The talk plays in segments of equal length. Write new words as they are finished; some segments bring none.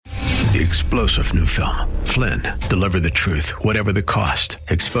The explosive new film, Flynn, deliver the truth, whatever the cost,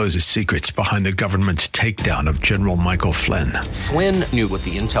 exposes secrets behind the government's takedown of General Michael Flynn. Flynn knew what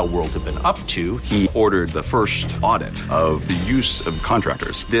the intel world had been up to. He ordered the first audit of the use of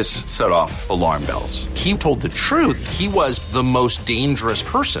contractors. This set off alarm bells. He told the truth. He was the most dangerous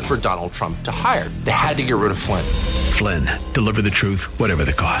person for Donald Trump to hire. They had to get rid of Flynn. Flynn, deliver the truth, whatever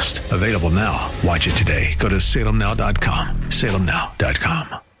the cost. Available now. Watch it today. Go to salemnow.com.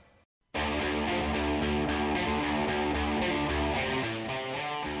 salemnow.com.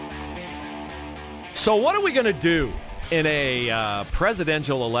 So what are we going to do in a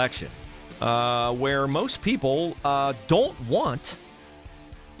presidential election where most people don't want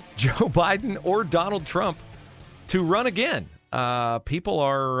Joe Biden or Donald Trump to run again? People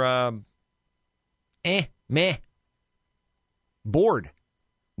are bored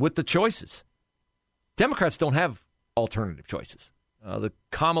with the choices. Democrats don't have alternative choices. The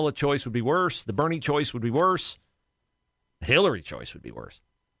Kamala choice would be worse. The Bernie choice would be worse. The Hillary choice would be worse.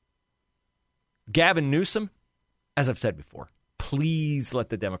 Gavin Newsom, as I've said before, please let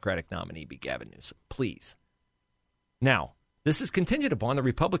the Democratic nominee be Gavin Newsom. Please. Now, this is contingent upon the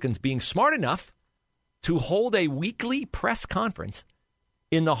Republicans being smart enough to hold a weekly press conference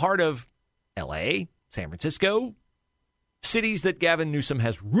in the heart of L.A., San Francisco, cities that Gavin Newsom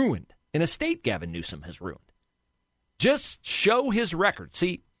has ruined, in a state Gavin Newsom has ruined. Just show his record.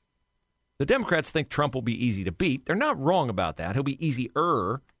 See, the Democrats think Trump will be easy to beat. They're not wrong about that. He'll be easier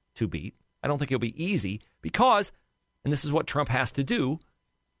to beat. I don't think it'll be easy because, and this is what Trump has to do,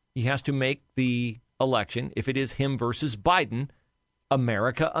 he has to make the election, if it is him versus Biden,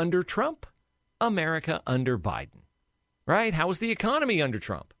 America under Trump, America under Biden. Right? How was the economy under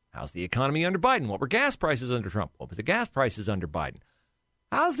Trump? How's the economy under Biden? What were gas prices under Trump? What was the gas prices under Biden?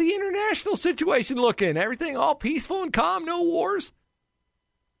 How's the international situation looking? Everything all peaceful and calm, no wars?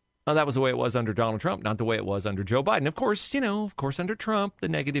 Oh, that was the way it was under Donald Trump, not the way it was under Joe Biden. Of course, under Trump, the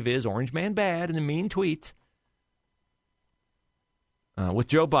negative is orange man bad and the mean tweets. With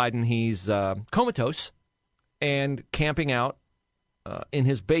Joe Biden, he's comatose and camping out in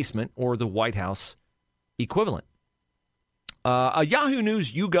his basement or the White House equivalent. A Yahoo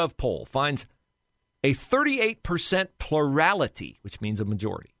News YouGov poll finds a 38% plurality, which means a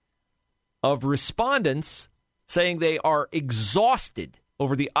majority, of respondents saying they are exhausted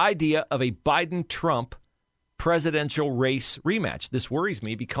over the idea of a Biden-Trump presidential race rematch. This worries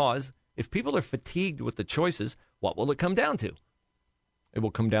me because if people are fatigued with the choices, what will it come down to? It will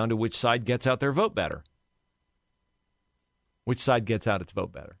come down to which side gets out their vote better. Which side gets out its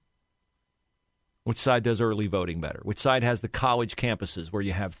vote better? Which side does early voting better? Which side has the college campuses where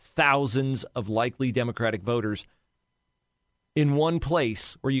you have thousands of likely Democratic voters in one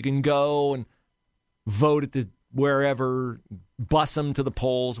place where you can go and vote at the wherever, bus them to the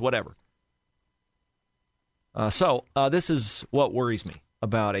polls, whatever. So this is what worries me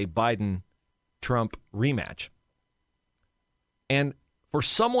about a Biden-Trump rematch. And for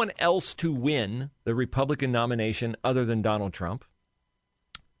someone else to win the Republican nomination other than Donald Trump,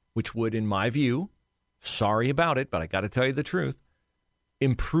 which would, in my view, sorry about it, but I got to tell you the truth,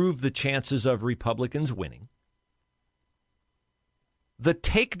 improve the chances of Republicans winning, the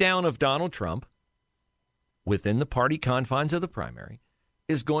takedown of Donald Trump within the party confines of the primary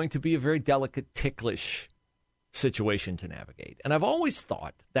is going to be a very delicate, ticklish situation to navigate. And I've always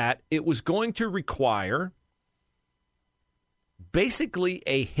thought that it was going to require basically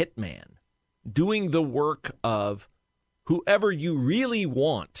a hitman doing the work of whoever you really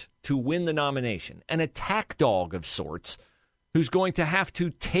want to win the nomination, an attack dog of sorts who's going to have to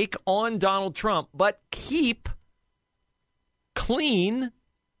take on Donald Trump but keep clean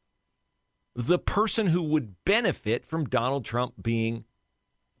the person who would benefit from Donald Trump being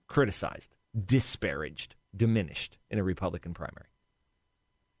criticized, disparaged, diminished in a Republican primary.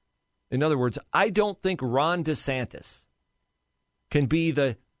 In other words, I don't think Ron DeSantis can be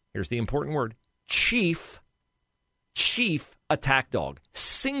the, here's the important word, chief attack dog,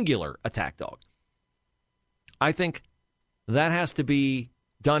 singular attack dog. I think that has to be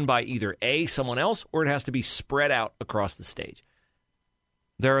done by either A, someone else, or it has to be spread out across the stage.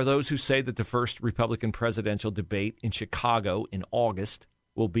 There are those who say that the first Republican presidential debate in Chicago in August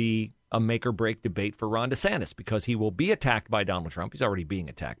will be a make-or-break debate for Ron DeSantis because he will be attacked by Donald Trump. He's already being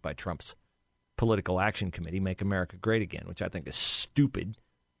attacked by Trump's Political Action Committee, Make America Great Again, which I think is stupid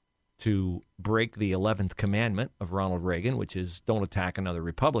to break the 11th commandment of Ronald Reagan, which is don't attack another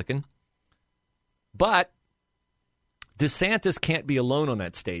Republican. But DeSantis can't be alone on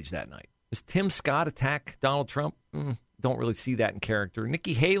that stage that night. Does Tim Scott attack Donald Trump? Don't really see that in character.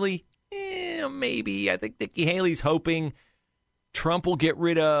 Nikki Haley? Maybe. I think Nikki Haley's hoping Trump will get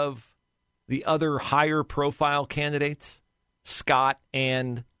rid of the other higher profile candidates, Scott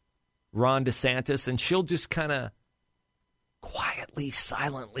and Ron DeSantis, and she'll just kind of quietly,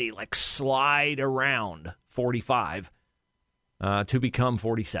 silently, like slide around 45 to become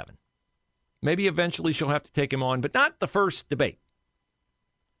 47. Maybe eventually she'll have to take him on, but not the first debate.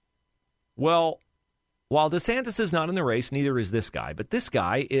 Well, while DeSantis is not in the race, neither is this guy, but this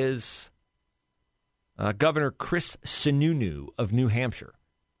guy is Governor Chris Sununu of New Hampshire.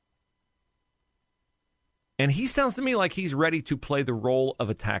 And he sounds to me like he's ready to play the role of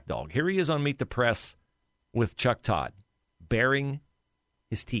attack dog. Here he is on Meet the Press with Chuck Todd, baring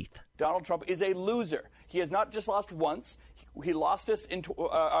his teeth. Donald Trump is a loser. He has not just lost once. He lost us in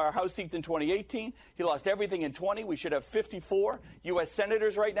our House seats in 2018. He lost everything in 20. We should have 54 U.S.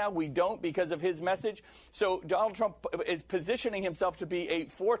 senators right now. We don't because of his message. So Donald Trump is positioning himself to be a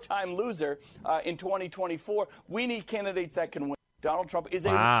four-time loser in 2024. We need candidates that can win. Donald Trump is a...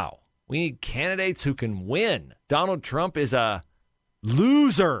 Wow. We need candidates who can win. Donald Trump is a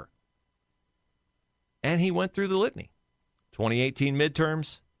loser. And he went through the litany. 2018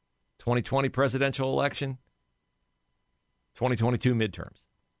 midterms, 2020 presidential election, 2022 midterms.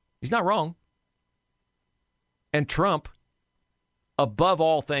 He's not wrong. And Trump, above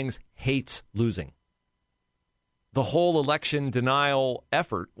all things, hates losing. The whole election denial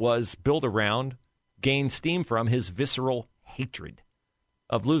effort was built around, gained steam from his visceral hatred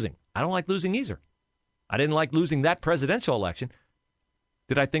of losing. I don't like losing either. I didn't like losing that presidential election.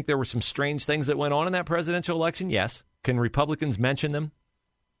 Did I think there were some strange things that went on in that presidential election? Yes. Can Republicans mention them?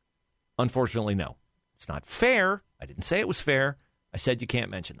 Unfortunately, no. It's not fair. I didn't say it was fair. I said you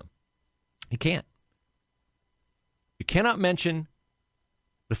can't mention them. You can't. You cannot mention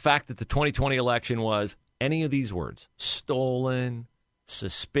the fact that the 2020 election was any of these words. Stolen,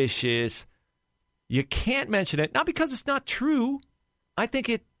 suspicious. You can't mention it, not because it's not true. I think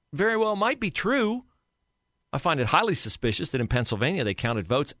it very well might be true. I find it highly suspicious that in Pennsylvania they counted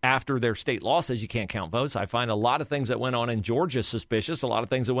votes after their state law says you can't count votes. I find a lot of things that went on in Georgia suspicious, a lot of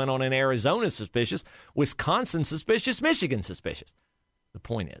things that went on in Arizona suspicious, Wisconsin suspicious, Michigan suspicious. The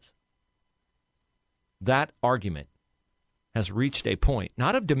point is, that argument has reached a point,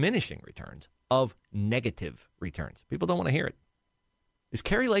 not of diminishing returns, of negative returns. People don't want to hear it. Is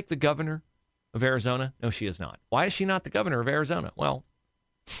Kari Lake the governor of Arizona? No, she is not. Why is she not the governor of Arizona? Well,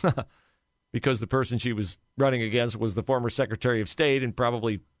 because the person she was running against was the former Secretary of State and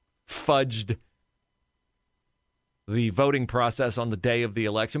probably fudged the voting process on the day of the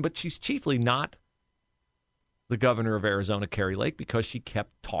election. But she's chiefly not the governor of Arizona, Kari Lake, because she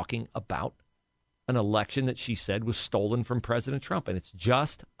kept talking about an election that she said was stolen from President Trump. And it's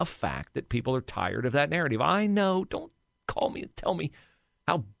just a fact that people are tired of that narrative. I know. Don't call me and tell me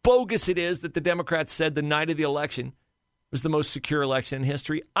how bogus it is that the Democrats said the night of the election was the most secure election in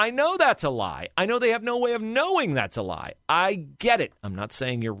history. I know that's a lie. I know they have no way of knowing that's a lie. I get it. I'm not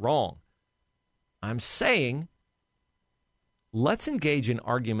saying you're wrong. I'm saying let's engage in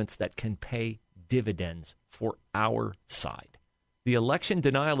arguments that can pay dividends for our side. The election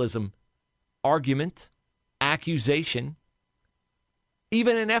denialism argument, accusation,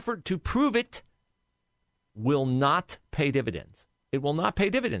 even an effort to prove it, will not pay dividends. It will not pay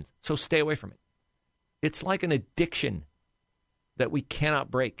dividends, so stay away from it. It's like an addiction that we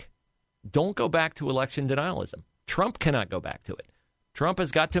cannot break. Don't go back to election denialism. Trump cannot go back to it. Trump has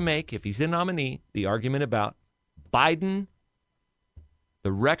got to make, if he's the nominee, the argument about Biden,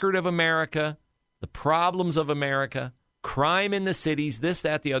 the record of America, the problems of America, crime in the cities, this,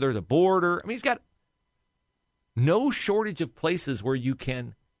 that, the other, the border. I mean, he's got no shortage of places where you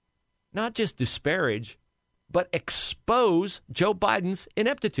can not just disparage, but expose Joe Biden's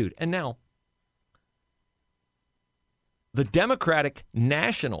ineptitude. And now, the Democratic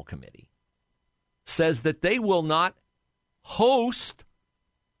National Committee says that they will not host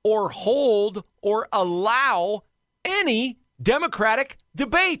or hold or allow any Democratic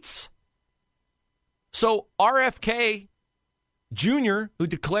debates. So RFK Jr., who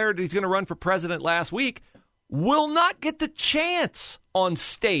declared he's going to run for president last week, will not get the chance on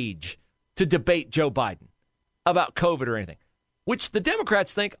stage to debate Joe Biden about COVID or anything, which the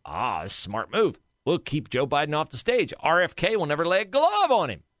Democrats think, a smart move. We'll keep Joe Biden off the stage. RFK will never lay a glove on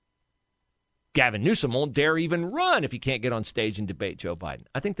him. Gavin Newsom won't dare even run if he can't get on stage and debate Joe Biden.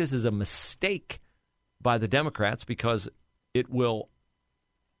 I think this is a mistake by the Democrats because it will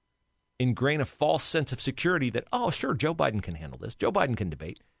ingrain a false sense of security that, oh, sure, Joe Biden can handle this. Joe Biden can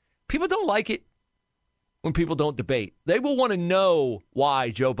debate. People don't like it when people don't debate. They will want to know why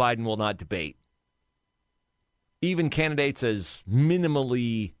Joe Biden will not debate. Even candidates as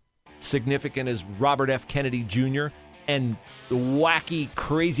minimally significant as Robert F. Kennedy Jr., and the wacky,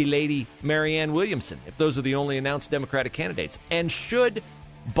 crazy lady Marianne Williamson, if those are the only announced Democratic candidates. And should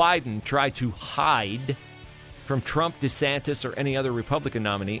Biden try to hide from Trump, DeSantis, or any other Republican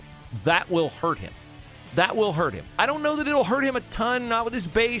nominee, that will hurt him. That will hurt him. I don't know that it'll hurt him a ton, not with his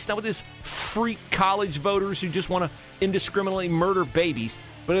base, not with his freak college voters who just want to indiscriminately murder babies,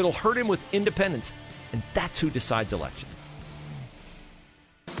 but it'll hurt him with independents, and that's who decides elections.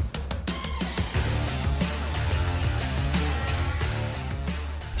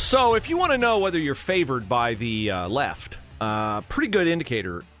 So if you want to know whether you're favored by the left, pretty good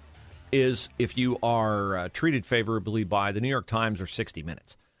indicator is if you are treated favorably by the New York Times or 60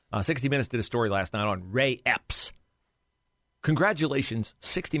 Minutes. 60 Minutes did a story last night on Ray Epps. Congratulations,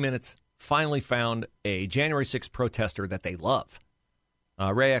 60 Minutes finally found a January 6th protester that they love.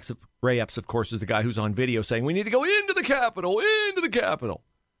 Ray Epps, of course, is the guy who's on video saying, we need to go into the Capitol, into the Capitol.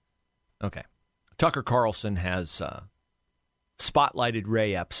 Okay. Tucker Carlson has spotlighted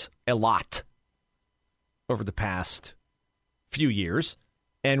Ray Epps a lot over the past few years,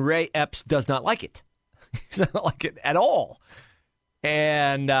 and Ray Epps does not like it. He does not like it at all.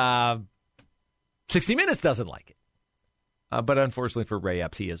 And 60 Minutes doesn't like it. But unfortunately for Ray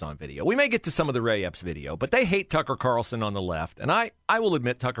Epps, he is on video. We may get to some of the Ray Epps video, but they hate Tucker Carlson on the left. And I will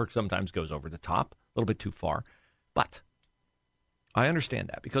admit Tucker sometimes goes over the top, a little bit too far. But I understand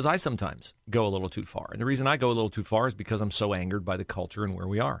that because I sometimes go a little too far. And the reason I go a little too far is because I'm so angered by the culture and where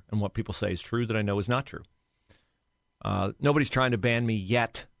we are and what people say is true that I know is not true. Nobody's trying to ban me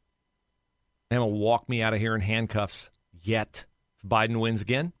yet. They will walk me out of here in handcuffs yet. If Biden wins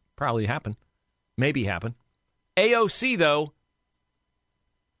again, probably happen. Maybe happen. AOC, though,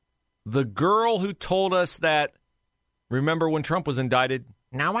 the girl who told us that, remember when Trump was indicted,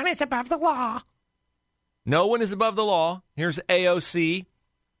 no one is above the law. No one is above the law. Here's AOC,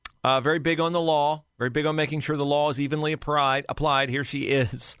 very big on the law, very big on making sure the law is evenly applied. Here she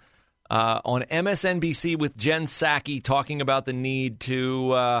is on MSNBC with Jen Psaki talking about the need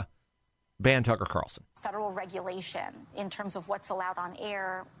to ban Tucker Carlson. Federal regulation in terms of what's allowed on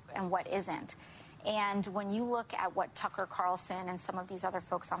air and what isn't. And when you look at what Tucker Carlson and some of these other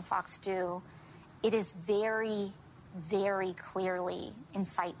folks on Fox do, it is very, very clearly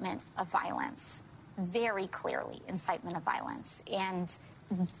incitement of violence. Very clearly incitement of violence. And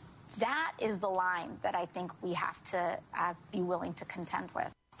that is the line that I think we have to be willing to contend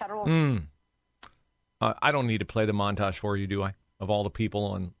with. Federal. I don't need to play the montage for you, do I? Of all the people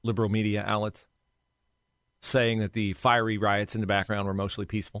on liberal media outlets saying that the fiery riots in the background were mostly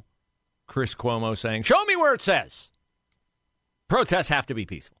peaceful. Chris Cuomo saying, show me where it says protests have to be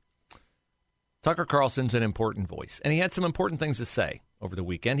peaceful. Tucker Carlson's an important voice, and he had some important things to say over the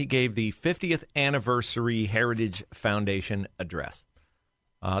weekend. He gave the 50th anniversary Heritage Foundation address.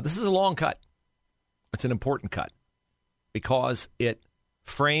 This is a long cut. It's an important cut because it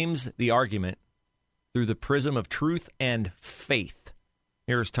frames the argument through the prism of truth and faith.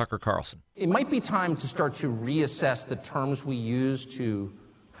 Here's Tucker Carlson. It might be time to start to reassess the terms we use to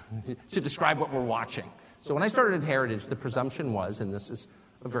describe what we're watching. So when I started at Heritage, the presumption was, and this is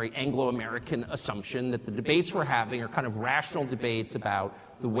a very Anglo-American assumption, that the debates we're having are kind of rational debates about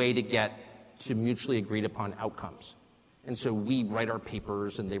the way to get to mutually agreed upon outcomes. And so we write our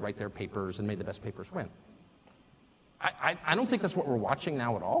papers and they write their papers and may the best papers win. I don't think that's what we're watching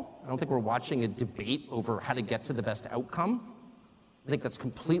now at all. I don't think we're watching a debate over how to get to the best outcome. I think that's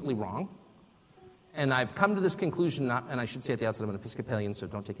completely wrong. And I've come to this conclusion, and I should say at the outset I'm an Episcopalian, so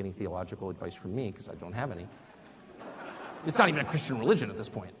don't take any theological advice from me, because I don't have any. It's not even a Christian religion at this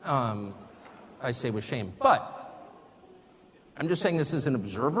point, I say with shame. But I'm just saying this as an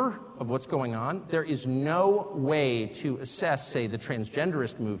observer of what's going on. There is no way to assess, say, the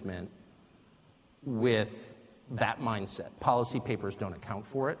transgenderist movement with that mindset. Policy papers don't account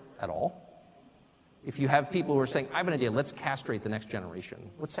for it at all. If you have people who are saying, I have an idea, let's castrate the next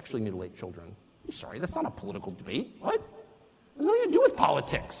generation. Let's sexually mutilate children. I'm sorry, that's not a political debate. What? It has nothing to do with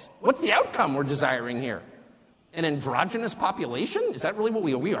politics. What's the outcome we're desiring here? An androgynous population? Is that really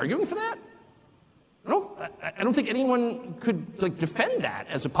what are we arguing for that? I don't think anyone could defend that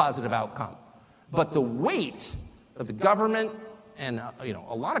as a positive outcome. But the weight of the government and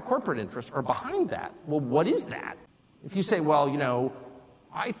a lot of corporate interests are behind that. Well, what is that? If you say, well,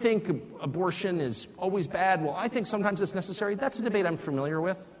 I think abortion is always bad. Well, I think sometimes it's necessary. That's a debate I'm familiar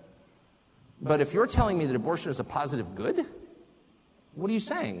with. But if you're telling me that abortion is a positive good, what are you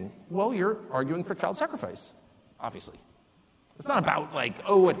saying? Well, you're arguing for child sacrifice, obviously. It's not about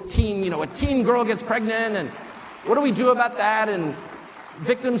a teen girl gets pregnant and what do we do about that and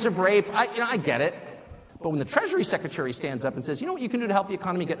victims of rape. I get it. But when the Treasury Secretary stands up and says, you know what you can do to help the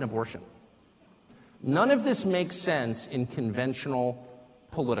economy? Get an abortion. None of this makes sense in conventional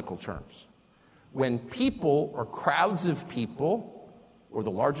political terms. When people or crowds of people, or the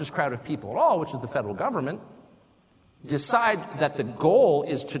largest crowd of people at all, which is the federal government, decide that the goal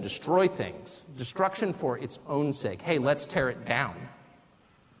is to destroy things, destruction for its own sake, hey, let's tear it down,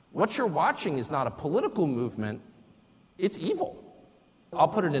 what you're watching is not a political movement, it's evil. I'll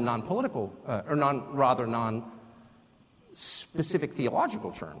put it in non-political, non-specific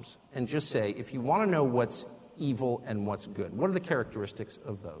theological terms, and just say, if you want to know what's evil and what's good, what are the characteristics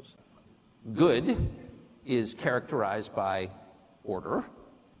of those? Good is characterized by order,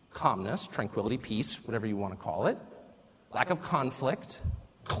 calmness, tranquility, peace, whatever you want to call it, lack of conflict,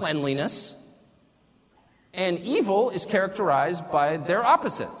 cleanliness. And evil is characterized by their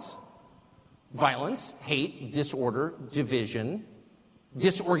opposites: violence, hate, disorder, division,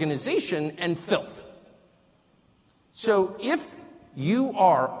 disorganization, and filth. So if you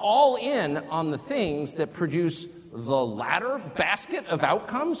are all in on the things that produce the latter basket of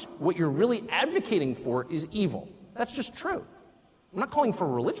outcomes, what you're really advocating for is evil. That's just true. I'm not calling for a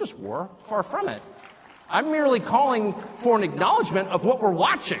religious war, far from it. I'm merely calling for an acknowledgement of what we're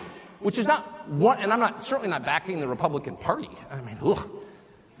watching, which is not what, and I'm certainly not backing the Republican Party. I mean,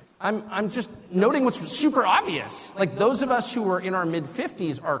 I'm just noting what's super obvious. Like, those of us who are in our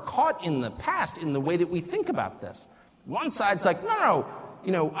mid-50s are caught in the past in the way that we think about this. One side's like, no,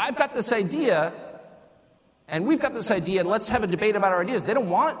 I've got this idea, and we've got this idea, and let's have a debate about our ideas. They don't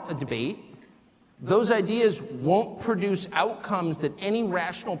want a debate. Those ideas won't produce outcomes that any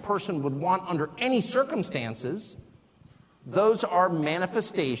rational person would want under any circumstances. Those are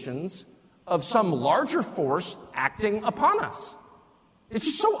manifestations of some larger force acting upon us. It's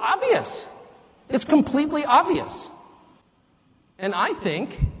just so obvious. It's completely obvious. And I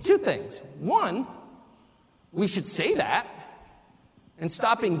think two things. One, we should say that and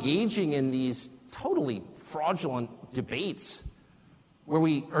stop engaging in these totally fraudulent debates where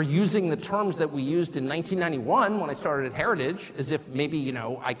we are using the terms that we used in 1991 when I started at Heritage, as if maybe,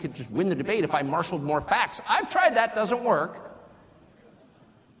 I could just win the debate if I marshaled more facts. I've tried that, doesn't work.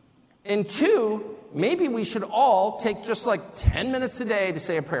 And two, maybe we should all take just like 10 minutes a day to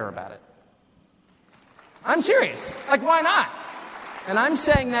say a prayer about it. I'm serious. Like, why not? And I'm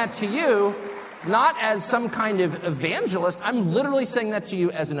saying that to you not as some kind of evangelist. I'm literally saying that to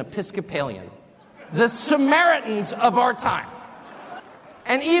you as an Episcopalian. The Samaritans of our time.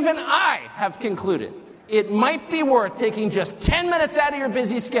 And even I have concluded it might be worth taking just 10 minutes out of your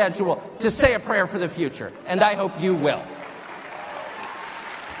busy schedule to say a prayer for the future. And I hope you will.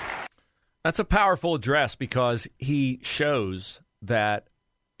 That's a powerful address, because he shows that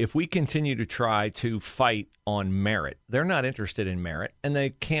if we continue to try to fight on merit, they're not interested in merit, and they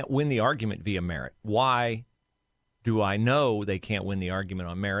can't win the argument via merit. Why do I know they can't win the argument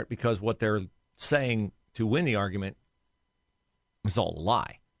on merit? Because what they're saying to win the argument is all a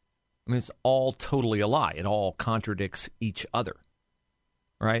lie. I mean, it's all totally a lie. It all contradicts each other,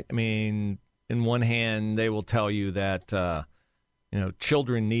 right? I mean, in one hand, they will tell you that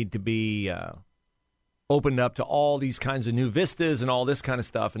children need to be opened up to all these kinds of new vistas and all this kind of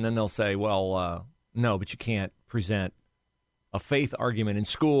stuff. And then they'll say, well, no, but you can't present a faith argument in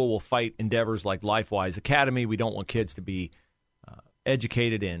school. We'll fight endeavors like LifeWise Academy. We don't want kids to be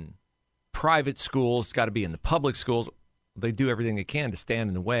educated in private schools. It's got to be in the public schools. They do everything they can to stand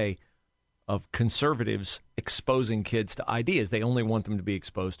in the way of conservatives exposing kids to ideas. They only want them to be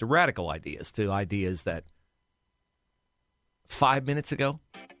exposed to radical ideas, to ideas that 5 minutes ago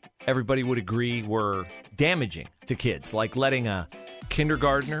everybody would agree were damaging to kids, like letting a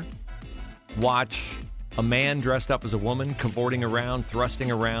kindergartner watch a man dressed up as a woman cavorting around,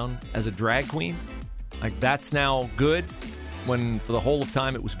 thrusting around as a drag queen. Like, that's now good, when for the whole of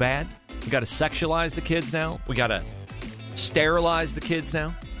time it was bad. We got to sexualize the kids now. We got to sterilize the kids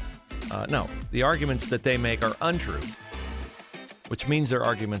now. No, the arguments that they make are untrue, which means their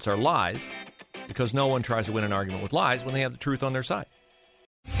arguments are lies, because no one tries to win an argument with lies when they have the truth on their side.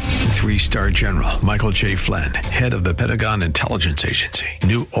 3-star General Michael J. Flynn, head of the Pentagon Intelligence Agency,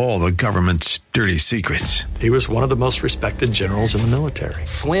 knew all the government's dirty secrets. He was one of the most respected generals in the military.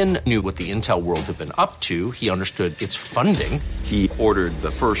 Flynn knew what the intel world had been up to. He understood its funding. He ordered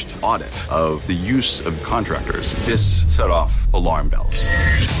the first audit of the use of contractors. This set off alarm bells.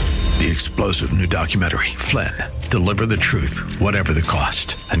 The explosive new documentary, Flynn, Deliver the Truth, Whatever the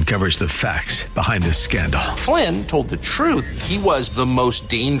Cost, uncovers the facts behind this scandal. Flynn told the truth. He was the most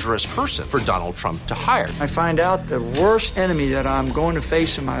dangerous person for Donald Trump to hire. I find out the worst enemy that I'm going to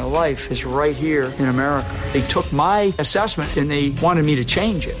face in my life is right here in America. They took my assessment and they wanted me to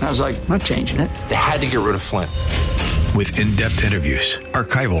change it. And I was like, I'm not changing it. They had to get rid of Flynn. With in-depth interviews,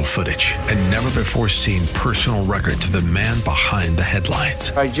 archival footage, and never-before-seen personal records of the man behind the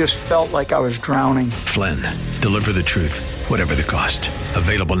headlines. I just felt like I was drowning. Flynn, deliver the truth, whatever the cost.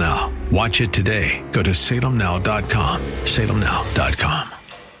 Available now. Watch it today. Go to salemnow.com. salemnow.com.